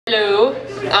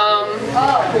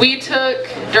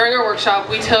During our workshop,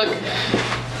 we took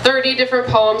 30 different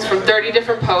poems from 30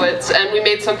 different poets, and we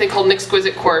made something called an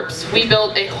exquisite corpse. We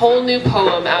built a whole new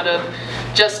poem out of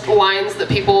just lines that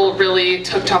people really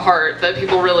took to heart, that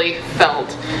people really felt.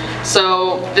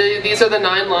 So these are the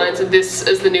 9 lines, and this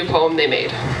is the new poem they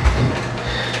made.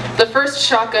 The first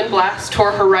shotgun blast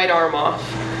tore her right arm off.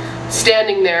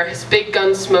 Standing there, his big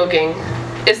gun smoking.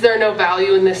 Is there no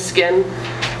value in this skin?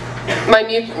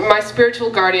 My spiritual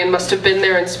guardian must have been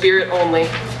there in spirit only.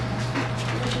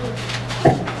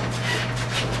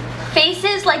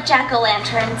 Faces like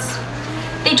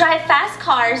jack-o'-lanterns. They drive fast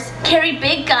cars, carry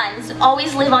big guns,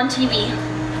 always live on TV.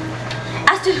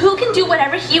 As to who can do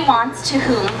whatever he wants to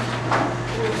whom.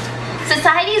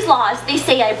 Society's laws, they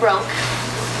say I broke.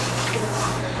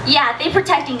 Yeah, they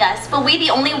protecting us, but we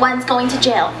the only ones going to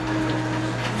jail.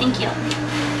 Thank you.